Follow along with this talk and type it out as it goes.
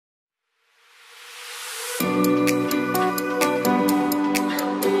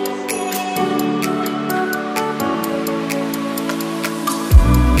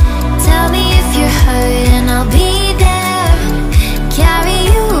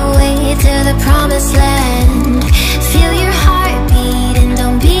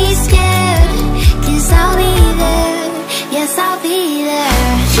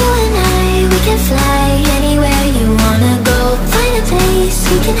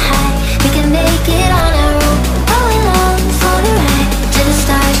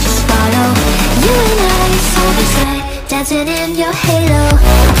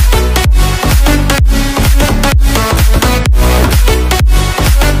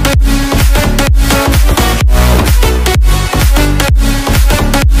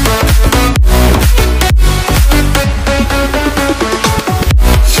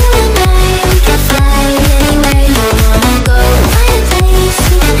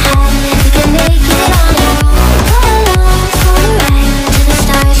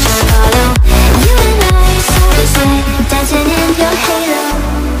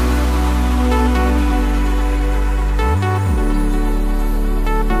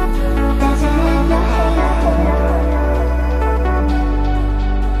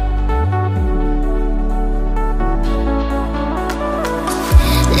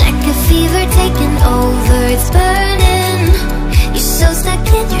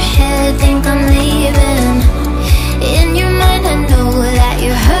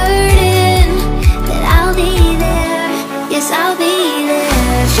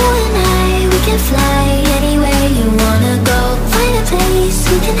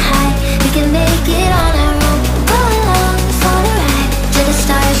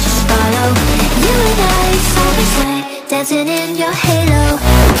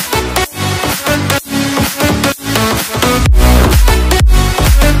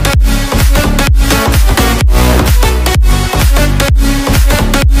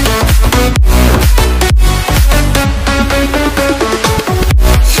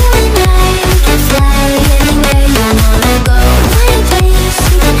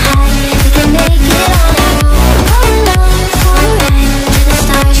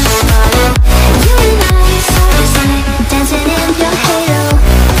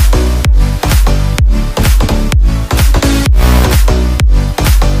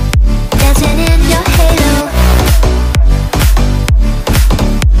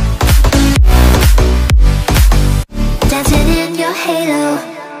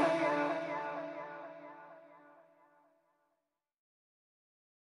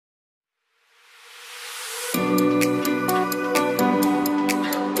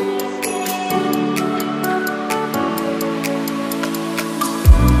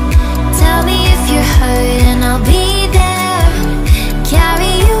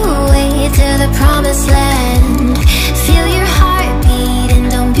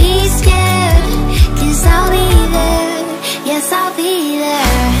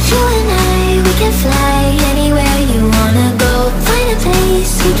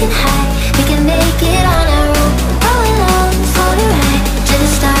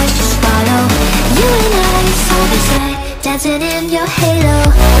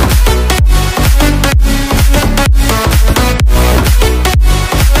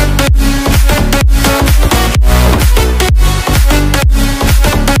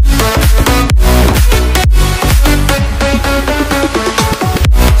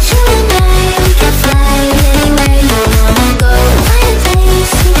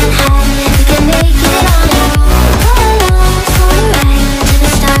high, we can make it on our own. Go along for the ride, to the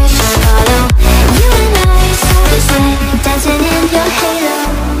stars just follow. You and I, side by side, dancing in your halo.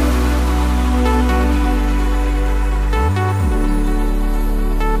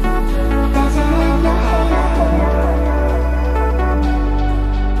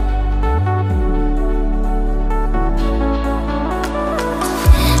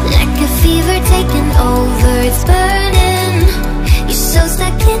 Fever taking over, it's burning. You're so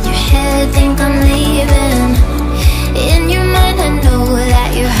stuck in your head, think I'm leaving. In your mind I know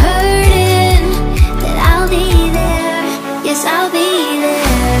that you're hurting, that I'll be there, yes I'll be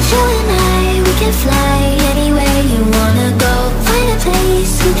there. You and I, we can fly anywhere you wanna go. Find a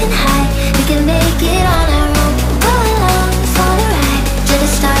place we can hide, we can make it on our own. Go along for the ride, to the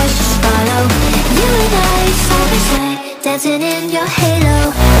stars just follow. You and I, side by side, dancing in your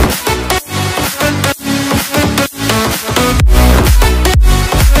halo.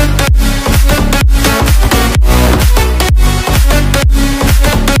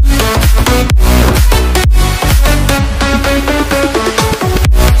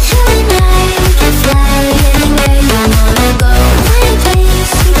 You and I, we can fly anywhere you wanna go. Find a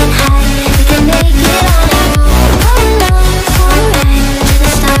place we can hide.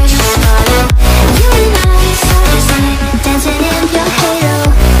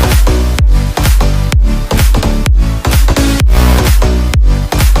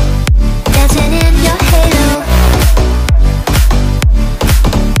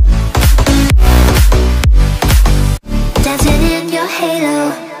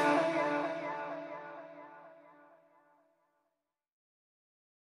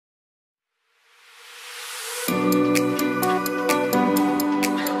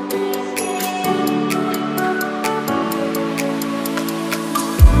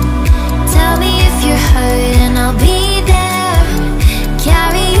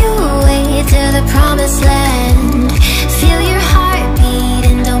 promised land. Feel your heartbeat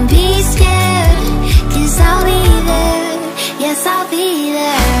and don't be scared, 'cause I'll be there, yes I'll be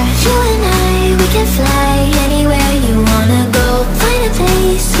there. You and I, we can fly anywhere you wanna go. Find a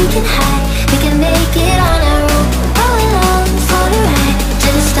place we can hide, we can make it on our own. Go along for the ride, to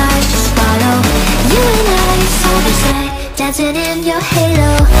the stars just follow. You and I, side by side, dancing in your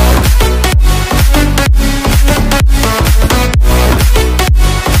halo.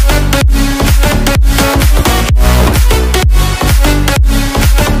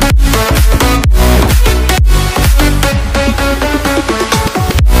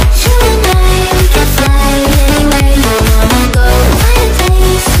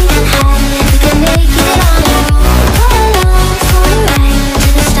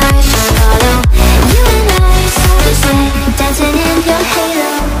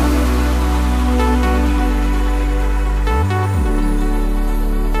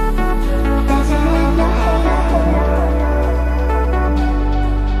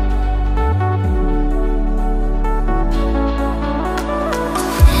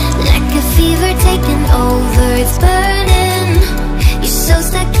 It's burning. You're so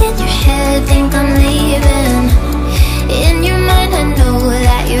stuck in your head, think I'm leaving. In your mind I know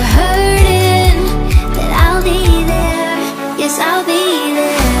that you're hurting, that I'll be there, yes I'll be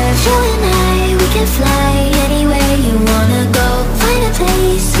there. You and I, we can fly anywhere you wanna go. Find a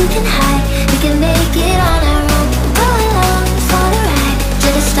place we can hide, we can make it on our own. Go along for the ride, to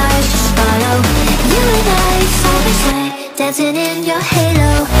the stars just follow. You and I, side by side, dancing in your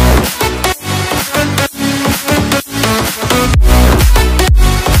halo.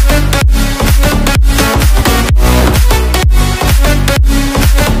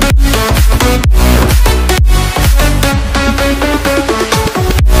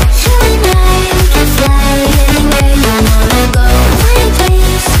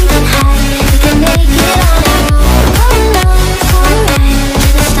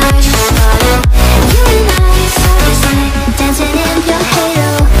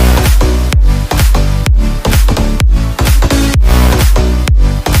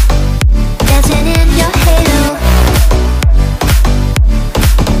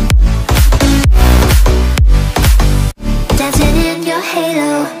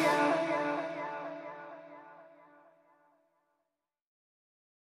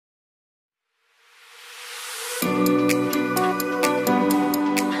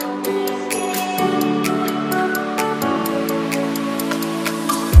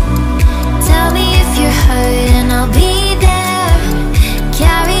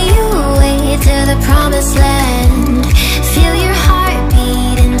 Promised land. Feel your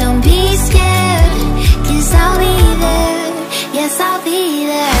heartbeat and don't be scared, 'cause I'll be there, yes I'll be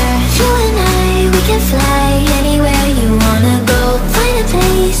there. You and I, we can fly anywhere you wanna go. Find a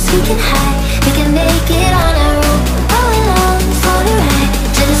place we can hide, we can make it on our own. Go along for the ride,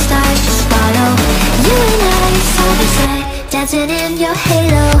 to the stars just follow. You and I, side by side, dancing in your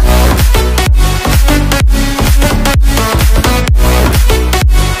halo.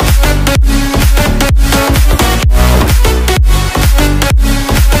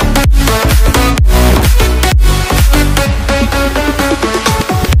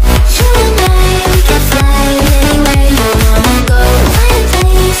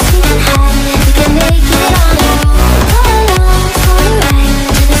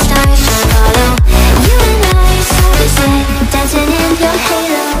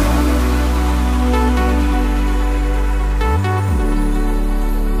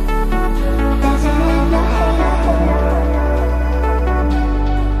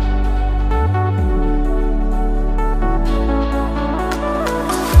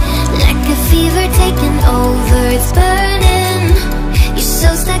 It's burning. You're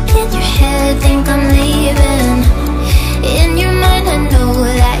so stuck in your head, think I'm leaving. In your mind I know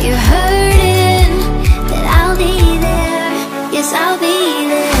that you're hurting, that I'll be there, yes I'll be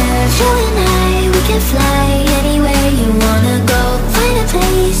there. You and I, we can fly anywhere you wanna go. Find a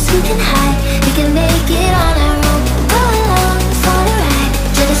place we can hide, we can make it on our own. Go along for the ride,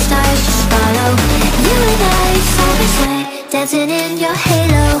 to the stars just follow. You and I, side by side, dancing in your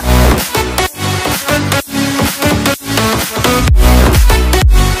halo.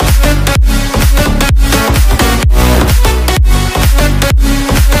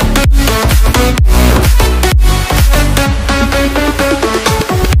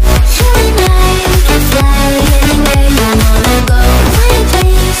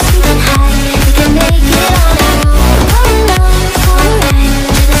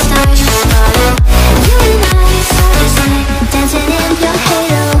 Dancing in your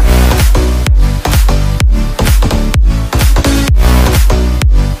halo.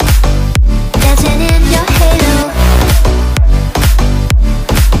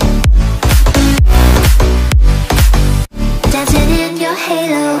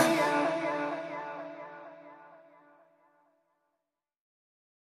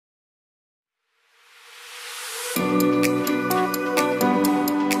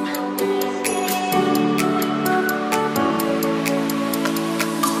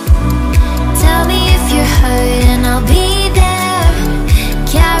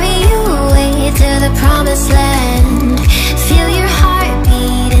 promised land. Feel your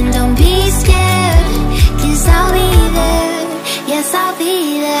heartbeat and don't be scared, 'cause I'll be there, yes I'll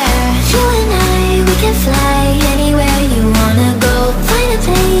be there. You and I, we can fly anywhere you wanna go. Find a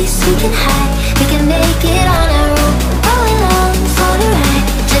place we can hide, we can make it on our own. Go along for the ride,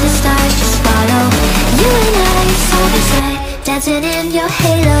 to the stars just follow. You and I, side by side, dancing in your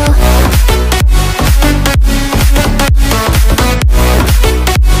halo.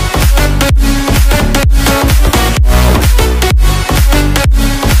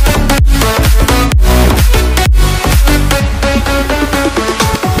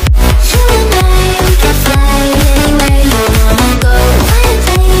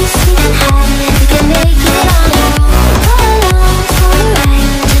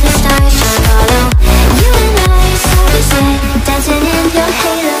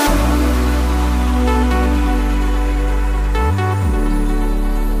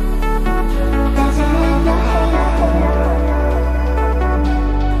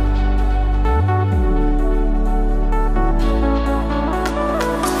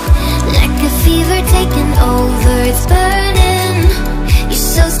 It's burning. You're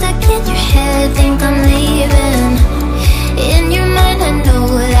so stuck in your head, think I'm leaving. In your mind I know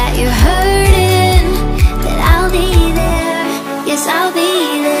that you're hurting, that I'll be there, yes I'll be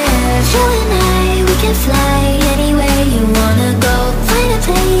there. You and I, we can fly anywhere you wanna go. Find a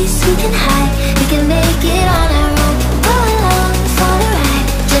place we can hide, we can make it on our own. Go along for the ride,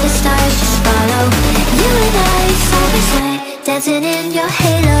 to the stars just follow. You and I, side by side, dancing in your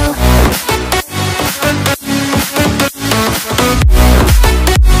halo.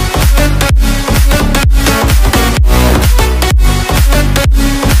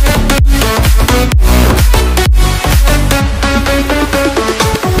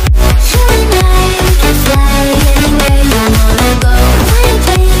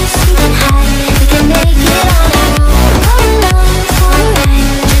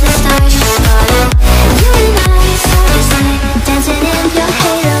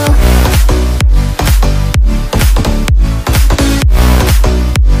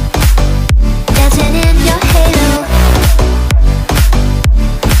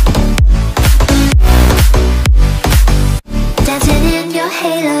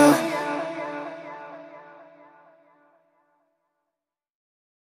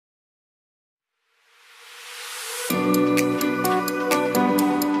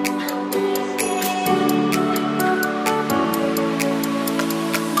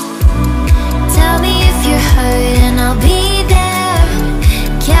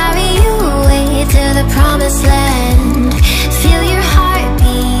 Promised land. Feel your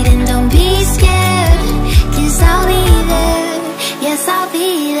heartbeat and don't be scared, 'cause I'll be there, yes I'll be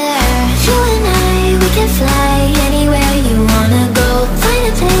there. You and I, we can fly anywhere you wanna go. Find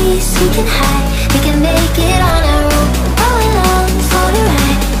a place we can hide, we can make it on our own. Go along for the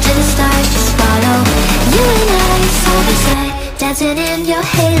ride, to the stars just follow. You and I, side by side, dancing in your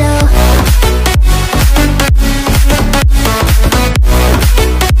halo.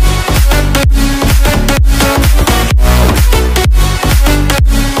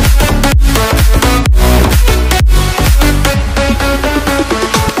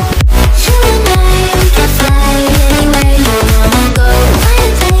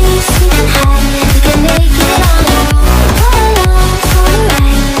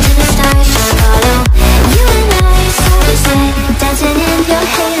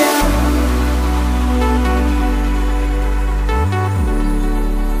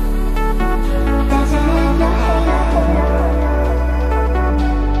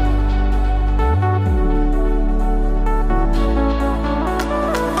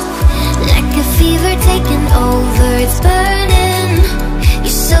 It's burning.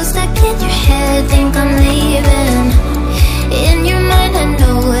 You're so stuck in your head, think I'm leaving. In your mind I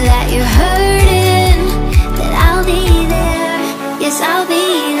know that you're hurting, that I'll be there, yes I'll be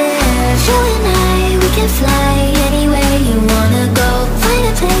there. You and I, we can fly anywhere you wanna go. Find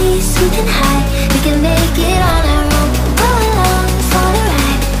a place we can hide, we can make it on our own. Go along for the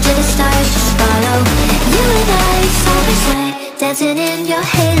ride, to the stars just follow. You and I, side by side, dancing in your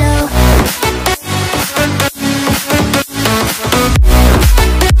halo.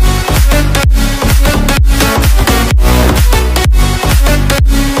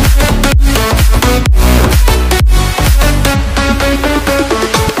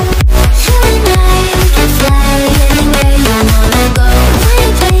 You and I, we can fly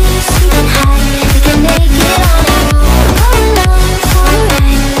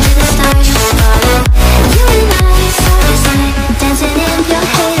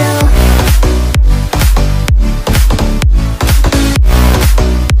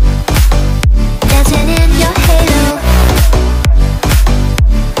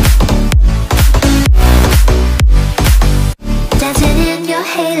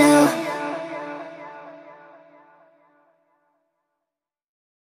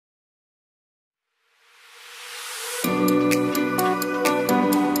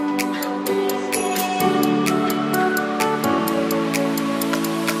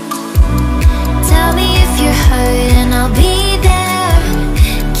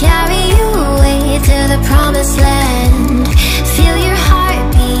promised land. Feel your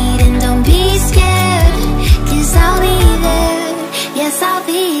heartbeat and don't be scared, 'cause I'll be there, yes I'll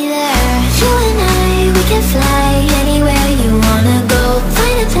be there. You and I, we can fly anywhere you wanna go.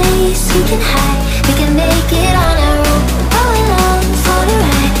 Find a place we can hide, we can make it on our own. Go along for the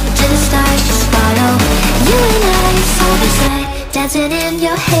ride, to the stars just follow. You and I, side by side, dancing in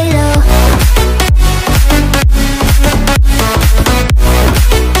your halo.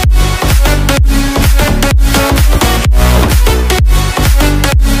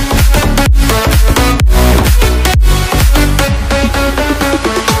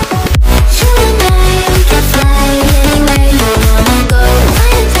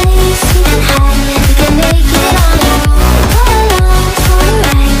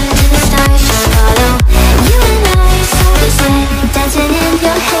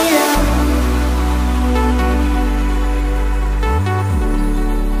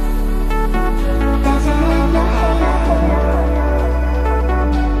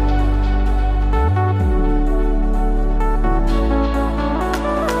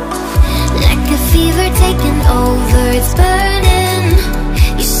 It's burning.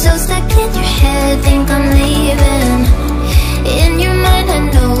 You're so stuck in your head, think I'm leaving. In your mind I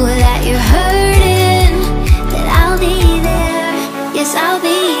know that you're hurting, that I'll be there, yes I'll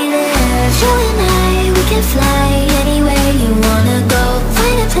be there. You and I, we can fly anywhere you wanna go.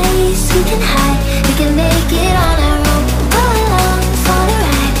 Find a place we can hide, we can make it on our own. Go along for the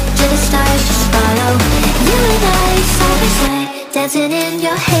ride, to the stars just follow. You and I, side by side, dancing in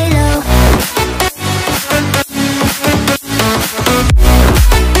your halo.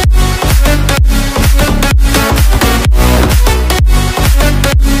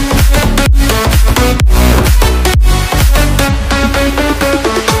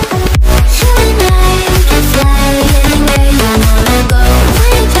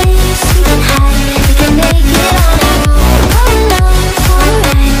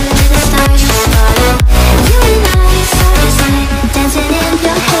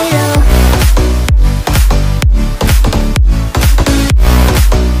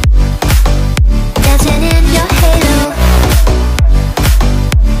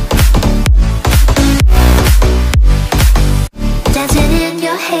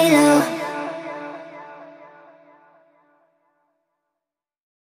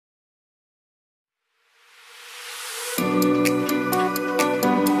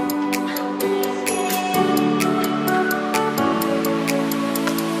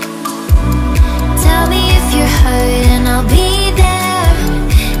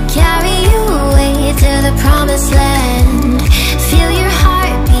 Promised land. Feel your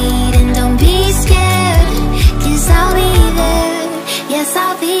heartbeat and don't be scared, 'cause I'll be there, yes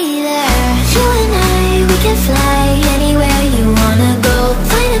I'll be there. You and I, we can fly anywhere you wanna go.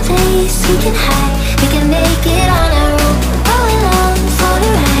 Find a place we can hide, we can make it on our own. Go along for the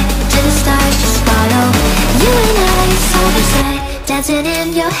ride, to the stars just follow. You and I, side by side, dancing in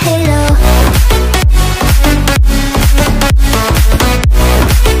your halo.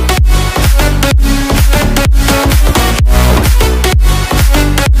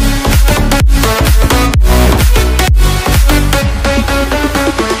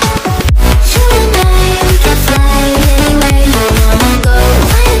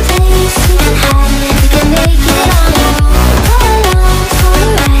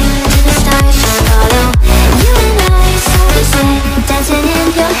 Dancing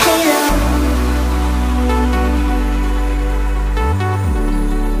in your head.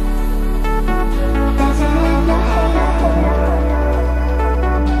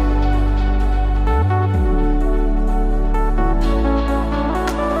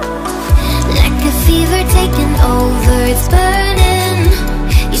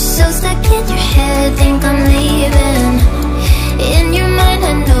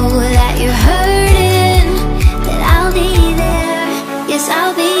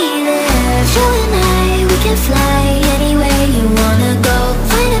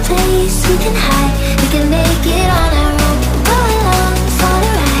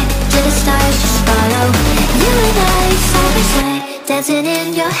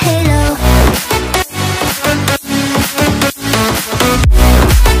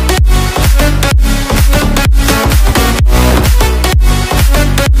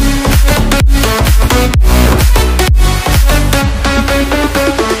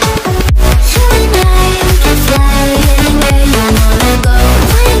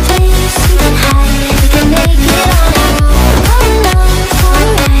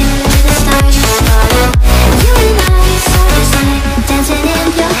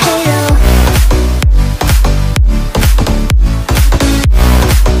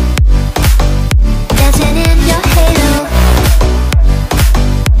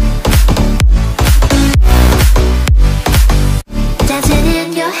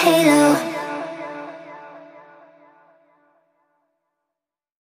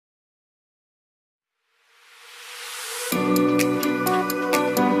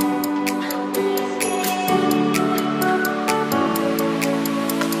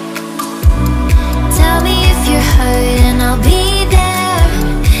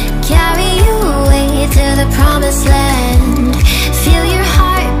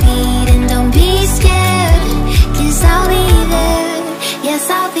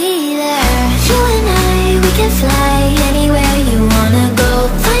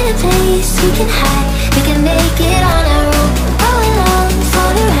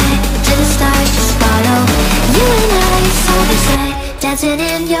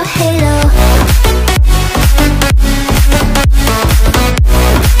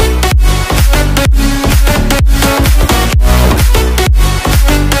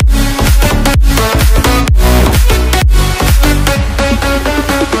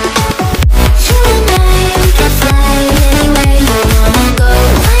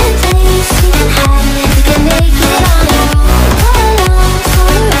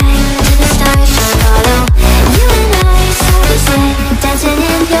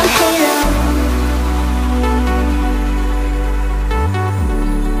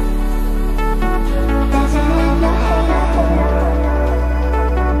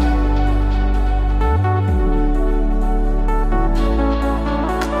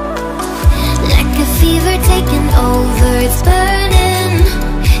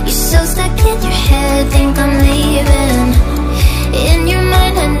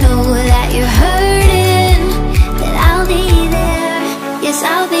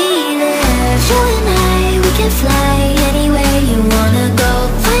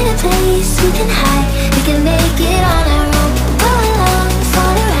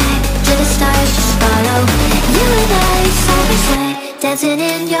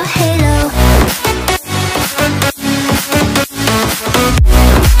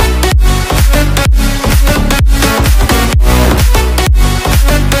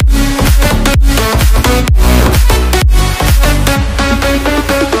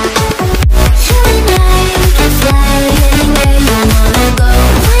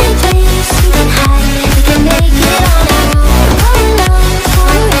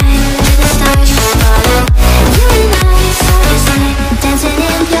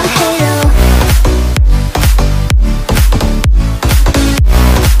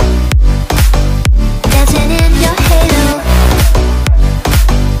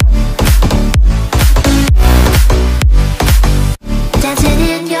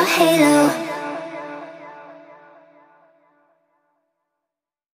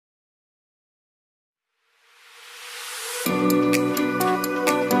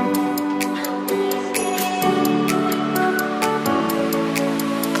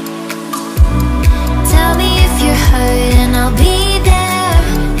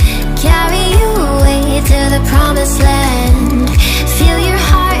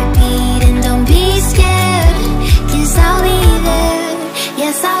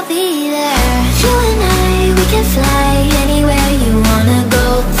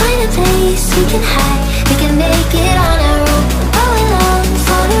 we can hide, we can make it on our own. Go along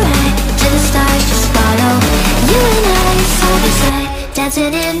for the ride, to the stars just follow. You and I, side by side,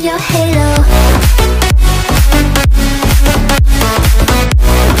 dancing in your halo.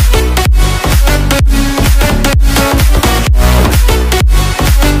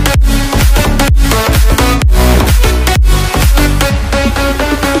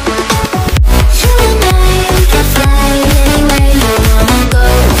 You and I, we can fly anywhere you wanna go.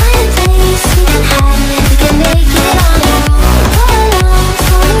 Find a place we can hide.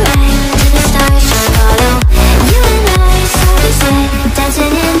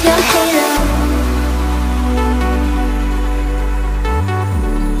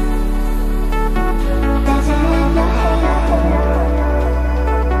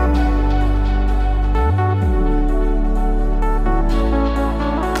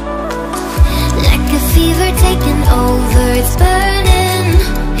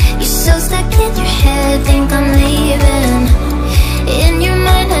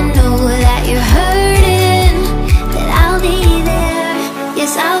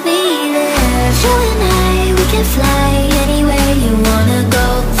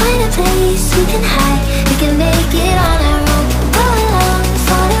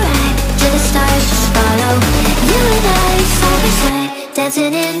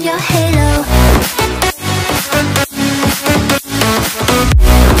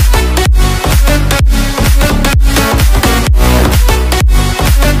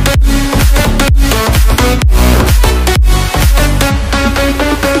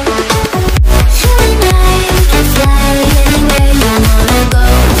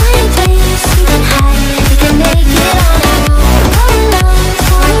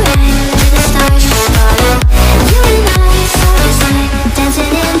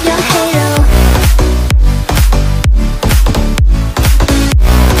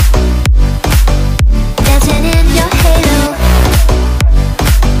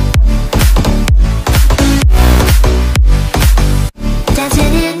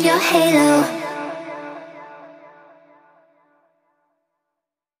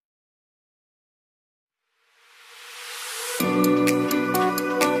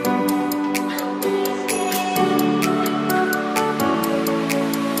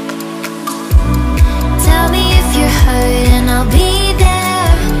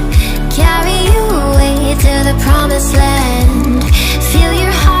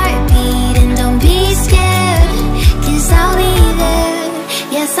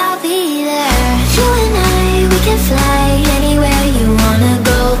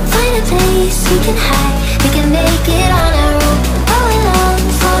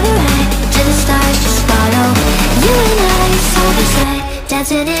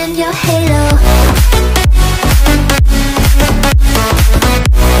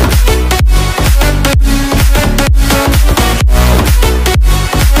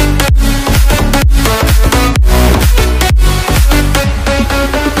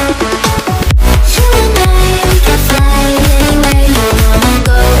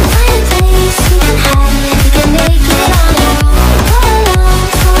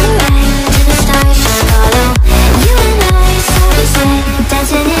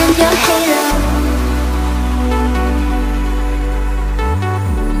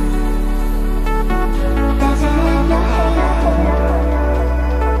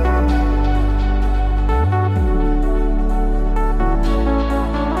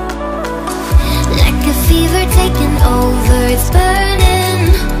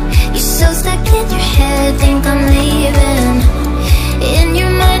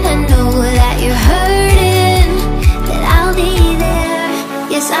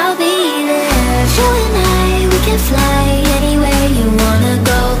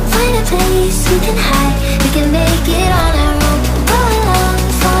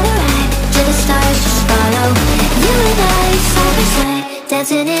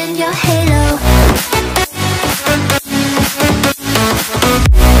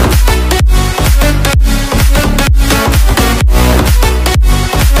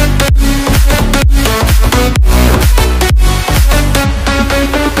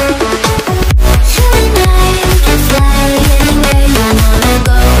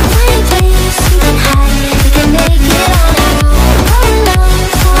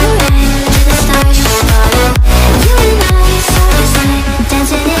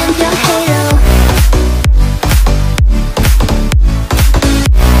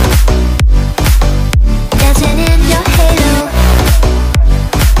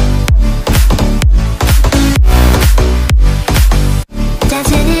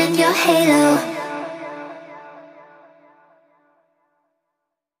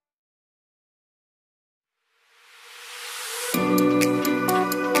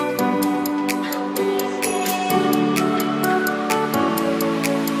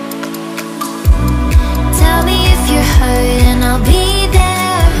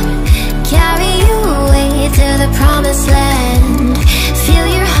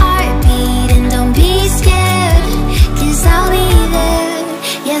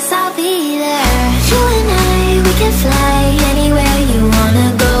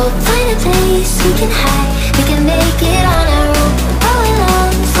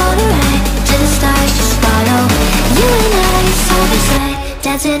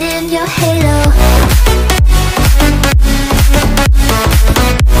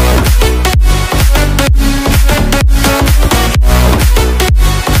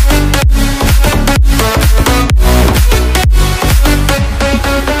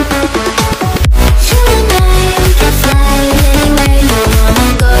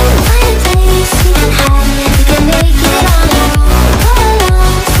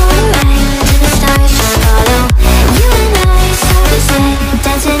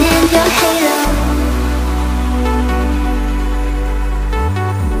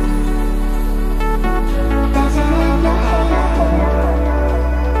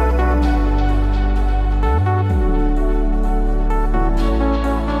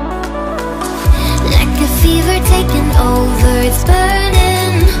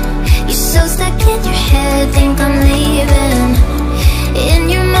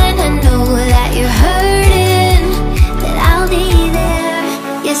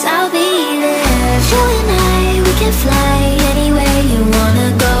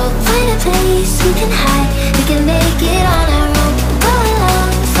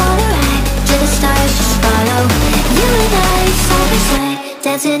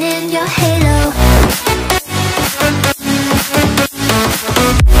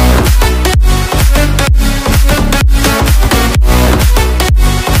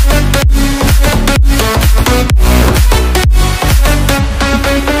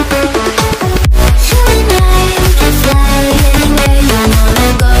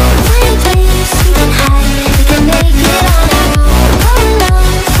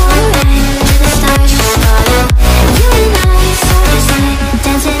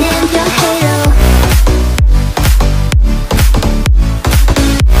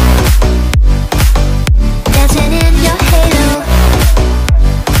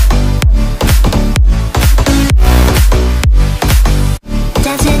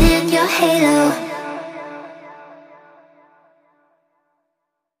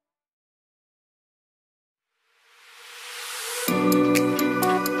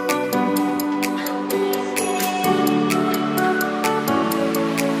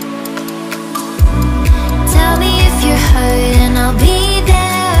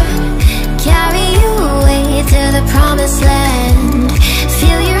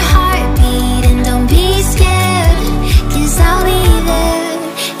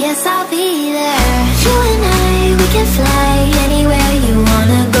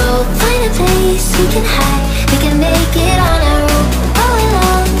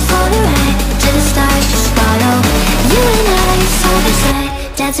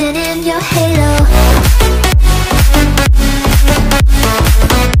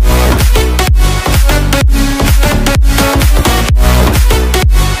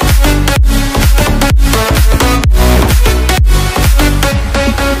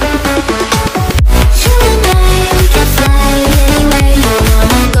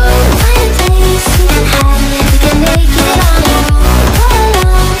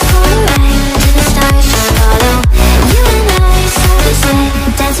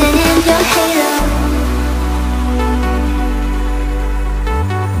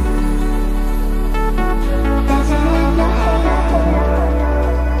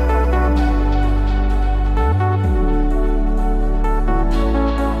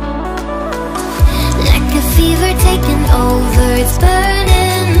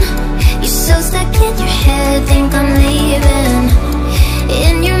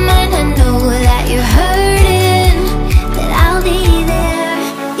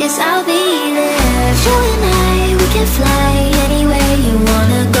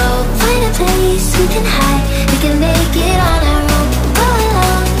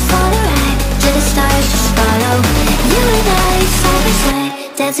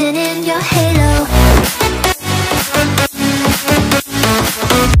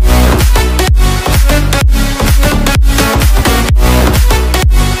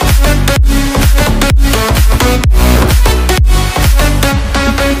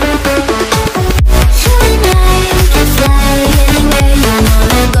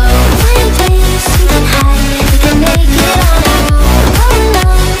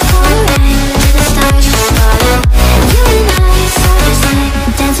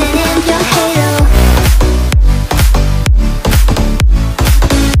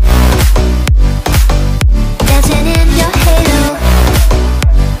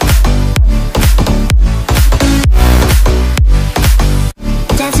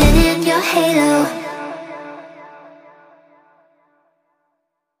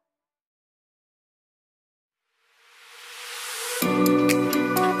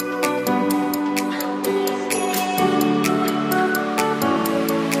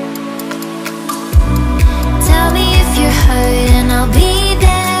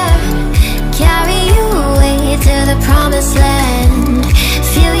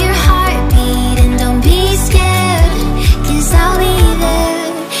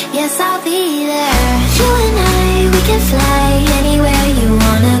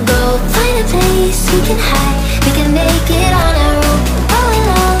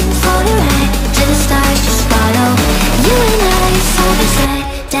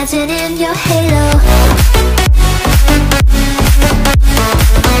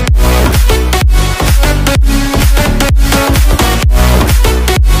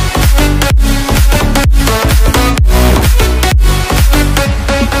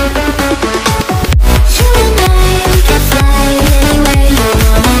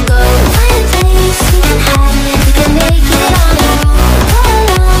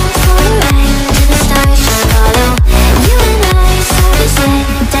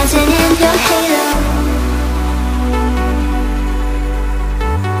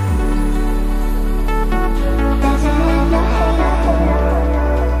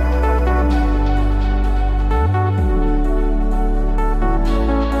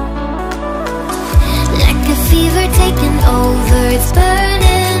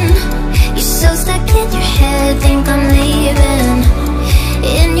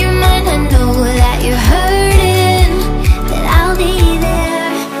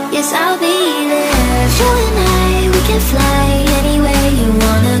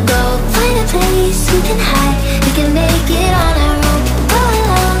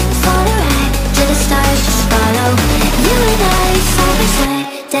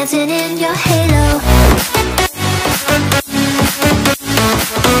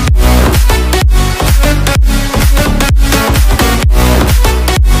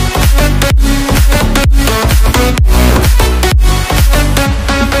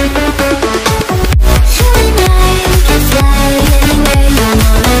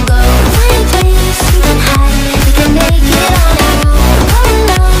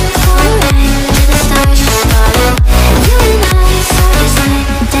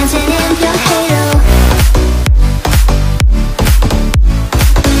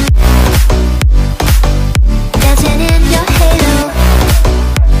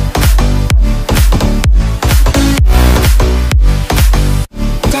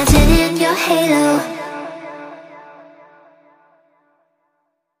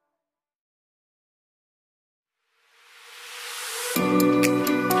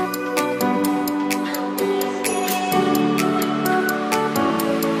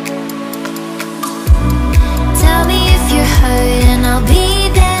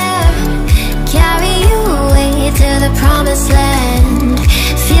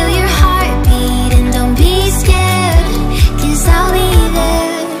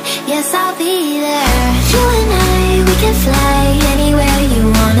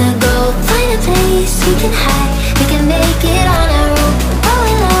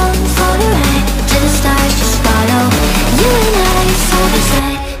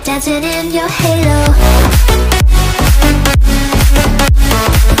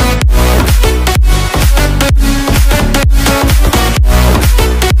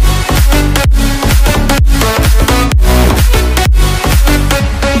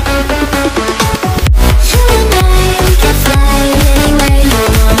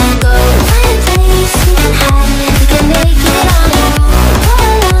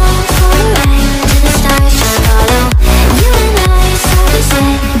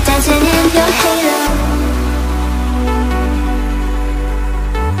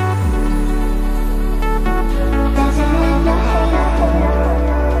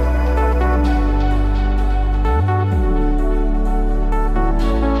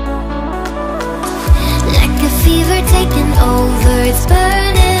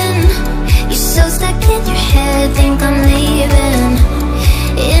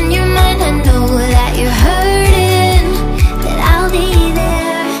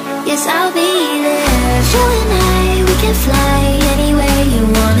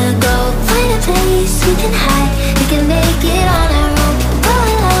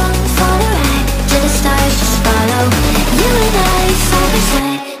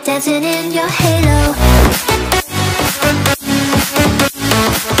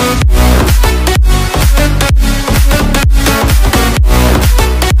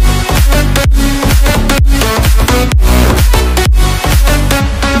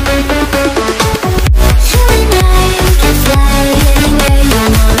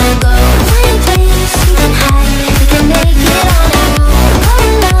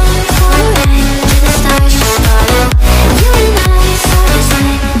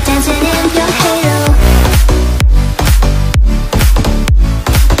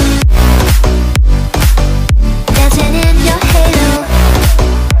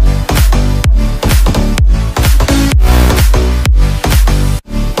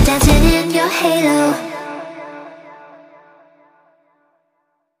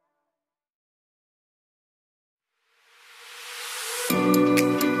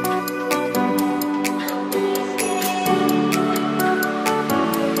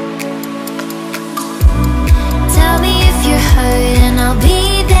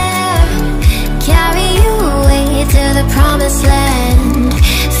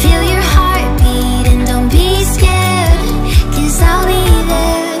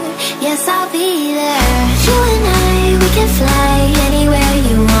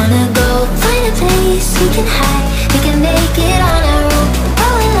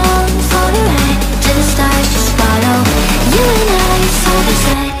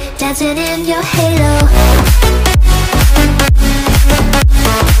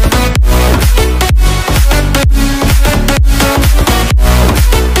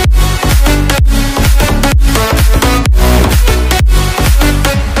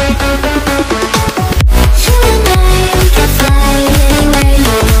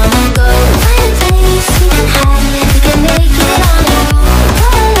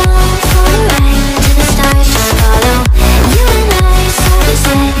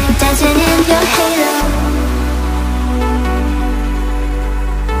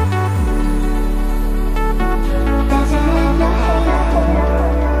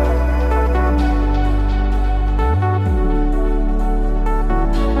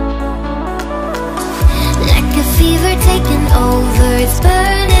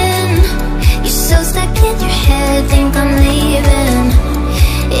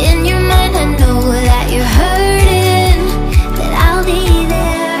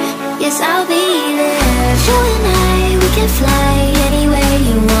 fly.